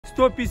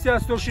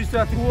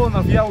150-160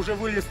 рулонов, я уже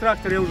вылез с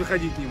трактора, я уже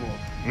ходить не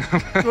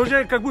мог.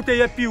 Уже как будто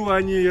я пил,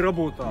 а не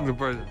работал.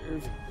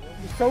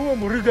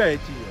 Солому рыгает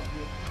ее.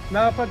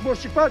 На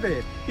подборщик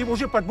падает, и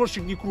уже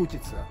подборщик не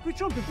крутится.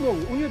 Причем тут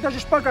новый? У нее даже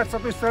шпагат с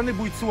одной стороны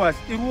будет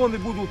слазить, и рулоны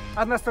будут,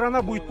 одна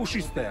сторона будет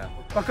пушистая,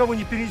 пока вы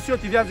не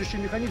перенесете вязающий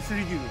механизм в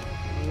середину.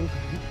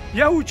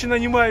 Я лучше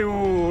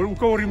нанимаю, у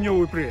кого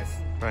ремневый пресс.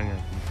 Понятно.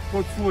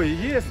 Вот свой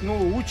есть, но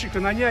лучше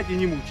нанять и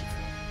не мучиться.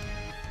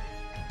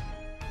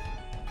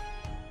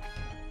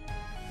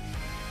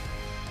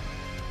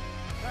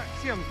 Так,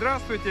 всем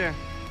здравствуйте.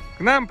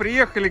 К нам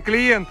приехали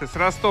клиенты с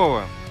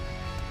Ростова.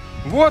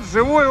 Вот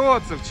живой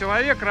отзыв.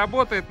 Человек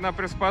работает на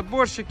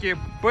пресс-подборщике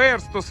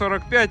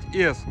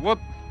ПР-145С. Вот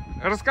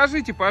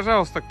расскажите,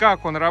 пожалуйста,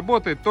 как он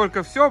работает,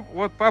 только все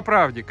вот по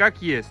правде,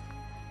 как есть.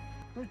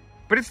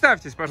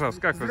 Представьтесь, пожалуйста,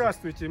 как вы.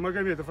 Здравствуйте,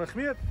 Магомедов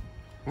Ахмед.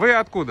 Вы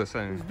откуда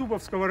сами? Из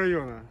Дубовского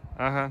района.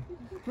 Ага.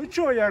 Ну,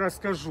 что я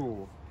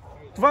расскажу.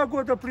 2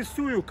 года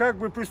прессую, как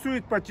бы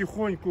прессует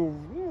потихоньку.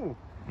 Ну,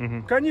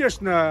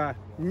 конечно,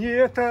 не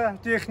эта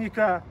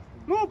техника,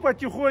 но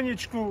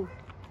потихонечку.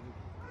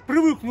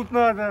 Привыкнуть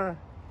надо,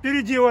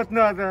 переделать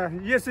надо.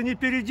 Если не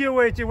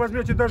переделаете,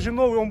 возьмете даже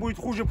новый, он будет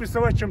хуже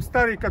прессовать, чем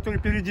старый, который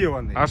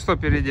переделанный. А что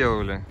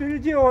переделывали?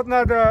 Переделать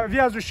надо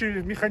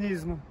вязущий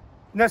механизм,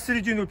 на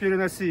середину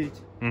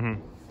переносить.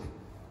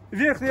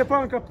 Верхняя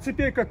планка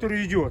цепей,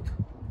 которая идет,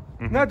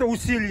 надо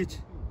усилить,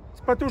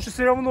 потому что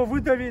все равно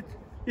выдавит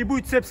и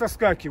будет цепь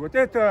соскакивать.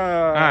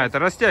 Это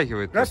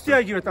растягивает.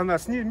 Растягивает она,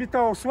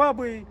 металл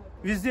слабый,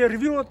 везде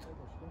рвет.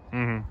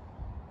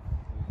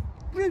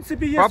 В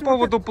принципе, если по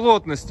поводу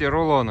плотности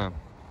рулона.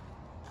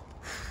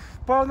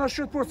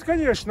 Насчет плотности,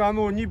 конечно,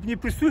 оно не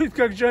прессует,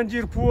 как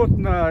Джандир,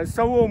 плотно.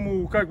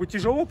 Солому как бы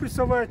тяжело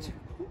прессовать,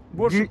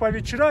 больше по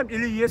вечерам.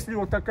 Или если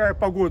вот такая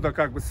погода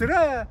как бы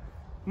сырая,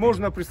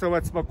 можно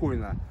прессовать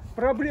спокойно.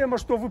 Проблема,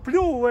 что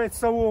выплевывает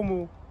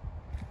солому.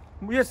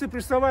 Если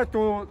прессовать,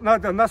 то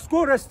надо на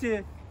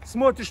скорости.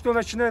 Смотришь, что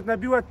начинает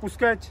набивать,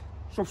 пускать,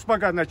 чтобы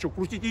шпагат начал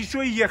крутить. И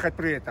еще и ехать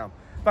при этом,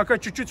 пока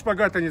чуть-чуть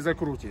шпагата не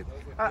закрутит.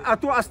 А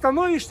то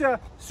остановишься,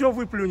 все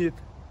выплюнет.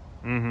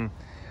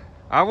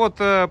 А вот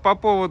по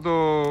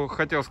поводу,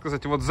 хотел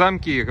сказать, вот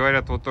замки,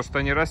 говорят, вот то, что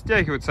они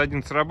растягиваются,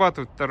 один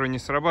срабатывает, второй не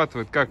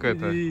срабатывает, как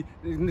это? И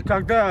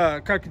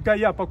когда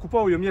я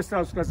покупал ее, мне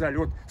сразу сказали,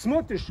 вот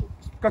смотришь,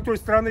 с какой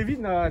стороны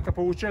видно, это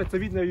получается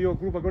видно ее,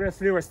 грубо говоря,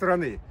 с левой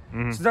стороны.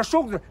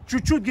 Зашел,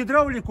 чуть-чуть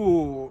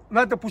гидравлику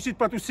надо пустить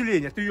под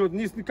усиление, ты ее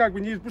как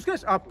бы не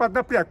пускаешь, а под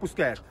напряг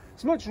пускаешь.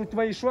 Смотришь, вот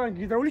твои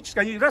шланги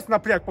гидравлические, они раз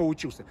напряг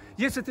получился.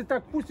 Если ты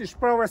так пустишь,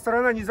 правая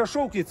сторона не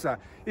зашелкнется,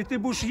 и ты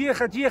будешь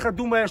ехать,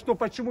 думая, что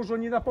почему же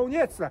он не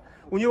наполняется,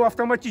 у него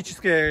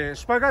автоматическая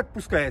шпагат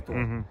пускает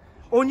он.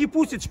 Он не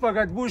пустит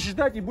шпагат, будешь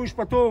ждать и будешь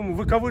потом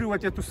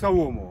выковыривать эту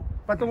солому.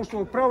 Потому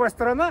что правая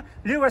сторона,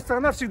 левая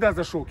сторона всегда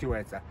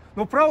зашелкивается.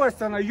 Но правая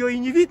сторона, ее и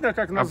не видно,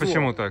 как назло. А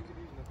почему так?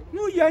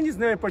 Ну, я не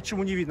знаю,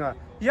 почему не видно.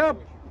 Я,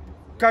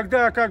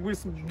 когда как бы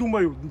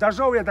думаю,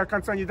 дожал я до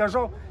конца, не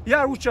дожал,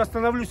 я лучше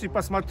остановлюсь и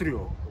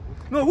посмотрю.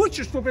 Но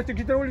лучше, чтобы это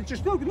гидравлический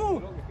шток,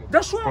 ну,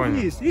 дошел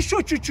вниз,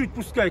 еще чуть-чуть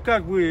пускай,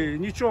 как бы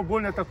ничего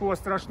больно такого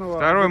страшного.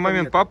 Второй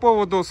момент, нет. по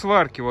поводу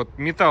сварки, вот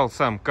металл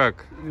сам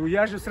как? Ну,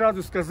 я же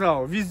сразу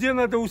сказал, везде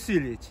надо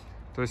усилить.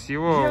 То есть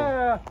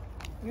его...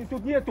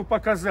 Тут нету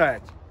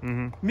показать.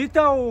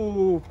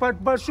 Металл под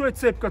большой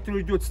цепь,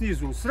 который идет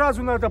снизу,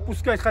 сразу надо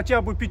пускать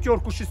хотя бы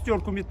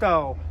 5-6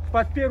 металл.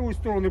 Под первую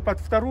сторону, под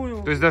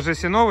вторую. То есть даже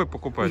если новый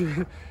покупать?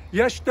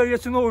 Я считаю,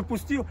 если новый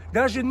пустил,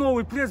 даже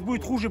новый пресс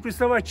будет хуже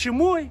прессовать, чем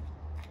мой.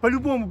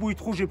 По-любому будет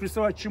хуже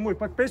прессовать, чем мой.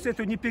 Под пресс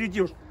это не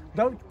переделаешь.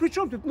 Да при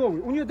чем тут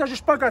новый? У нее даже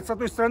шпагат с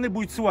одной стороны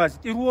будет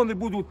слазить, и рулоны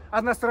будут,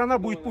 одна сторона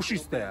будет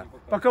пушистая,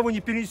 пока вы не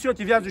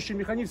перенесете вязающий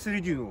механизм в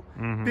середину.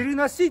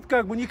 Переносить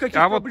как бы никаких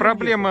проблем. А вот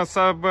проблема нет. С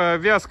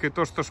обвязкой,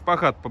 то, что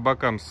шпагат по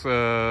бокам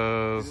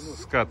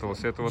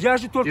скатывался, это вот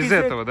из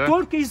этого, да?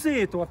 Только из-за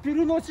этого.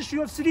 Переносишь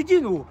ее в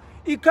середину,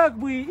 и как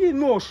бы и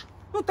нож.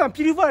 Ну там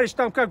переваришь,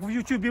 там как в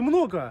Ютубе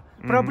много,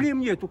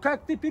 проблем нету.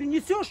 Как ты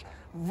перенесешь,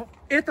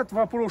 этот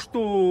вопрос,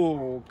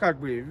 что как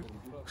бы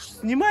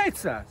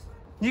снимается,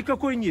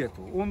 никакой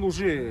нету, он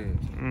уже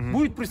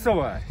будет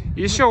прессовать.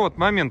 Еще вот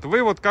момент,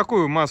 вы вот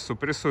какую массу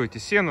прессуете,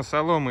 сено,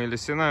 солома или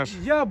сенаж?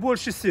 Я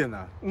больше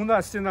сена, у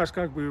нас сенаж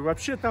как бы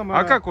вообще там...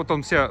 А как вот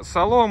он вся,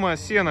 солома,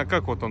 сено,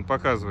 как вот он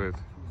показывает?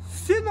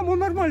 С сеном он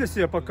нормально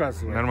себя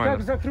показывает. Нормально.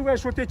 Как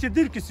закрываешь вот эти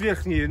дырки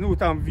сверхние, ну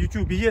там в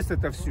Ютубе есть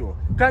это все.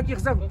 Как их,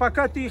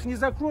 пока ты их не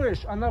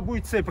закроешь, она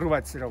будет цепь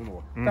рвать все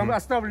равно. Там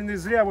оставлены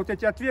зря вот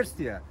эти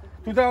отверстия,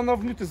 туда она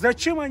внутрь.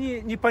 Зачем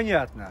они,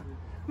 непонятно.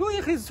 Ну,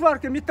 их из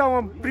сварки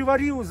металлом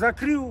приварил,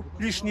 закрыл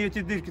лишние эти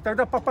дырки,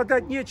 тогда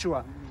попадать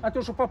нечего. А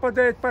то, что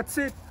попадает под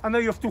цепь, она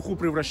ее в труху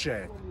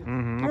превращает.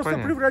 Просто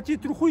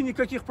превратить труху, и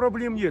никаких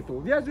проблем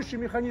нету. Вязущий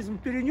механизм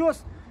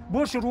перенес,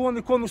 больше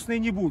рулоны конусные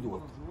не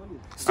будут.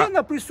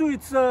 Сено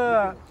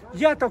прессуется,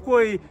 я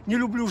такой не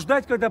люблю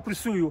ждать, когда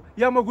прессую,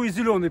 я могу и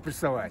зеленый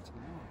прессовать.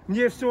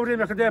 Мне все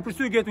время, когда я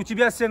прессую, говорят, у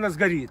тебя сено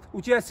сгорит,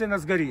 у тебя сено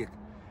сгорит.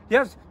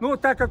 Ну,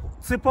 так как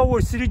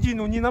цеповой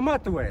середину не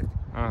наматывает,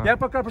 Ага. Я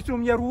пока, у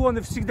меня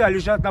рулоны всегда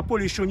лежат на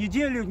поле еще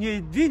неделю, не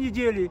 2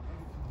 недели.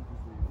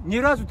 Ни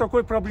разу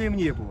такой проблем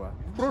не было.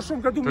 В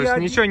прошлом году То есть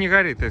ничего не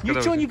горит?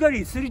 Ничего не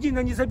горит, середина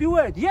не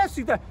забивает. Я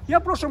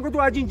в прошлом году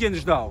 1 день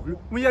ждал.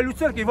 У меня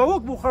люцерка и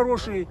волок был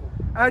хороший.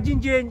 1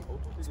 день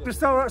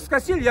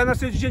скосили, я на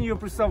следующий день ее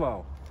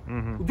прессовал.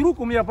 Друг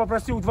у меня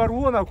попросил 2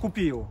 рулона,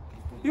 купил.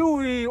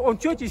 И он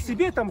тете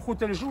себе там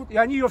хуторе живут, и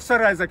они ее в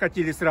сарай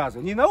закатили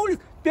сразу. Не на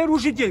улице, первый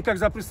же день, как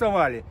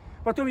запрессовали.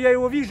 Потом я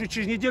его вижу,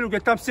 через неделю,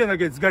 говорит, там сено,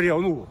 говорит,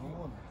 сгорел. Ну,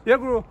 я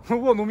говорю,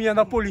 вон у меня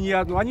на поле не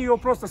одно. Они ее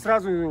просто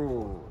сразу...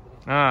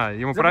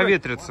 ему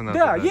проветриться надо.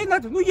 Да, ей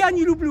надо. Ну, я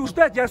не люблю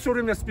ждать, я все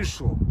время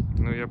спешу.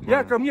 Ну, я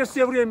понял. Ко мне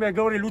все время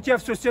говорили, у тебя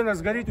все сено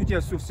сгорит, у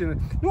тебя все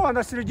сено. Ну,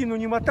 она середину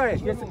не мотает.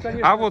 Если,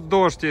 конечно... А вот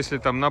дождь, если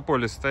там на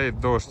поле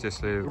стоит дождь,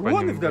 если...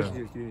 Рулоны в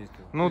дожде?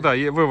 Ну да,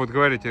 вы вот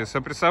говорите,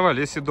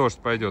 сопрессовали, если дождь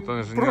пойдет,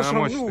 он же не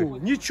намочит. Ну,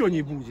 ничего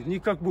не будет.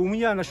 У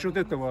меня насчет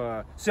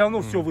этого все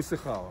равно все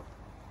высыхало.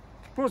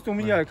 Просто у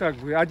меня как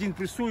бы 1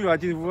 прессую,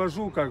 1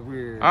 вывожу, как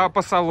бы. А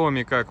по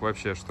соломе как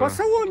вообще? Что? По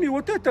соломе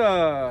вот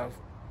это...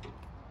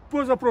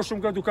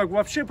 Позапрошлом году как бы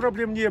вообще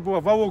проблем не было.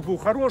 Волок был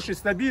хороший,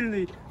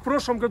 стабильный. В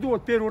прошлом году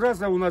вот первый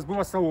раз у нас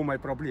была соломой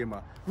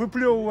проблема.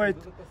 Выплевывает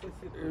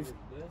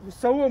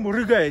солому,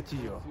 рыгает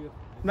ее.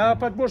 На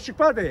подборщик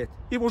падает,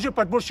 и уже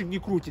подборщик не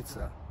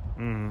крутится.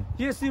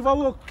 Если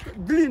волок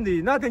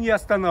длинный, надо не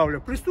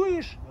останавливать.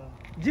 Прессуешь,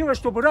 делай,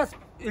 чтобы раз,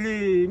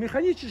 или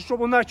механически,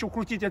 чтобы он начал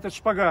крутить этот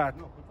шпагат.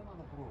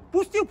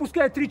 Пустил,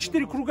 пускай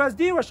 3-4 круга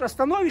сделаешь,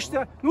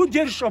 остановишься, ну,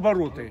 держишь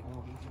обороты.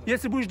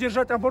 Если будешь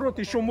держать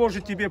обороты, еще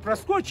может тебе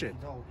проскочить.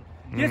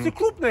 Если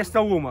крупная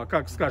солома,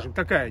 как скажем,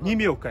 такая, не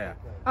мелкая,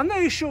 она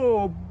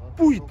еще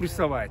будет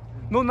прессовать.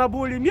 Но на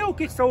более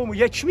мелких соломы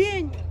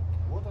ячмень,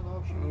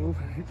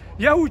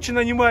 я лучше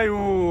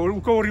нанимаю,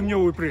 у кого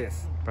ремневый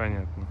пресс.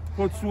 Понятно.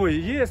 Вот свой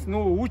есть,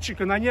 но лучше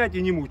нанять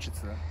и не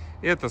мучиться.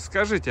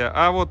 Скажите,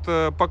 а вот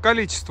по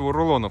количеству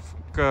рулонов,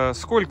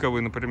 сколько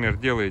вы, например,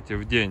 делаете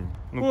в день?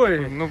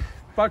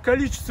 По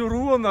количеству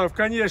рулонов,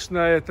 конечно,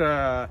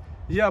 это...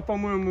 Я,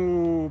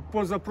 по-моему,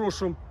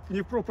 позапрошлом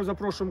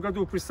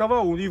году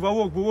прессовал, и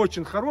волок был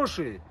очень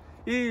хороший,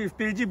 и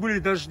впереди были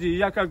дожди.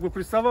 Я как бы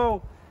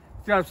прессовал,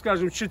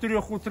 скажем, с 4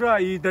 утра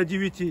и до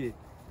 9.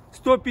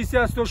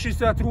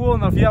 150-160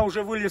 рулонов, я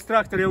уже вылез с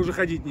трактора, я уже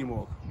ходить не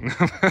мог.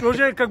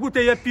 Уже как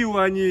будто я пил,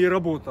 а не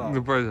работал.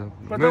 Ну, понятно.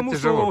 Потому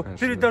что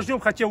перед дождем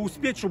хотел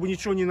успеть, чтобы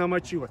ничего не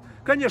намочилось.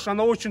 Конечно,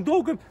 она очень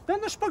долго, да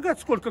на шпагат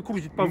сколько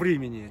крутит по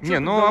времени. Не,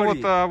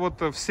 а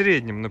вот в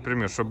среднем,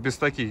 например, чтобы без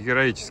таких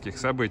героических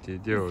событий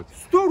делать.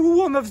 100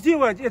 рулонов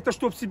сделать, это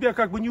чтобы себя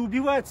как бы не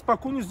убивать,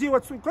 спокойно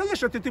сделать.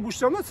 Конечно, ты будешь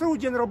все равно целый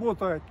день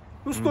работать.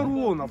 100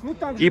 рулонов.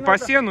 Там и по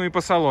сену, и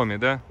по соломе,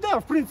 да? Да,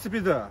 в принципе,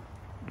 да.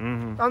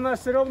 Она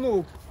все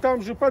равно,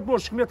 там же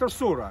подборщик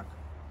 1,40 м.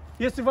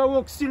 Если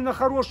волок сильно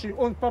хороший,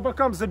 он по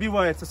бокам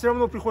забивается. Все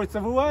равно приходится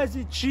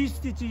вылазить,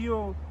 чистить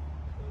ее.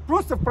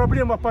 Просто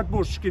проблема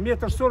подборщика.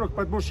 1,40 м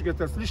подборщик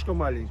это слишком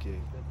маленький.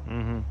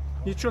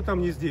 Ничего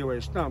там не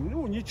сделаешь. Там,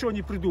 ничего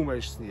не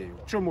придумаешь с ней.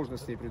 Что можно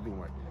с ней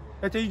придумать?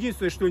 Это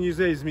единственное, что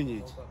нельзя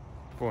изменить.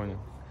 Понял.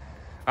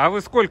 А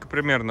вы сколько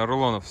примерно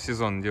рулонов в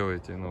сезон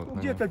делаете?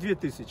 Где-то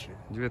 2000.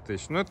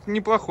 2000. Ну, это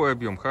неплохой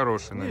объем,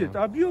 хороший, наверное. Нет,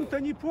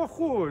 объем-то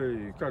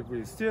неплохой. Как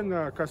бы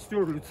стена,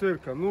 костер,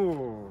 люцерка,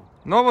 Но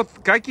вот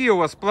какие у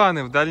вас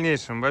планы в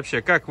дальнейшем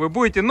вообще? Как, вы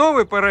будете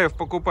новый ПРФ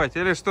покупать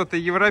или что-то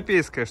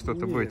европейское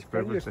будете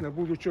приобретать? Конечно,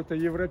 буду что-то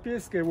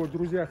европейское. Вот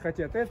друзья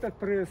хотят этот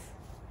пресс.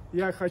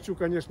 Я хочу,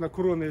 конечно,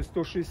 кроны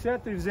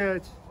 160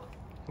 взять.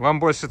 Вам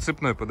больше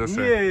цепной по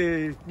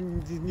душе?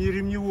 Не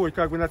ремневой,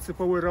 как бы на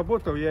цеповой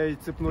работал, я и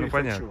цепной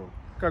хочу.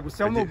 Как бы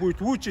все равно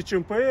будет лучше,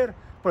 чем ПР,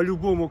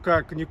 по-любому,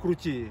 как ни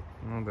крути.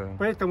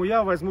 Поэтому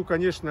я возьму,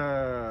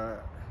 конечно,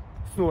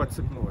 снова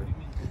цепной.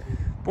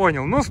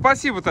 Понял. Ну,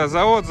 спасибо-то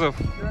за отзыв.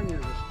 Да, не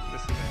за что.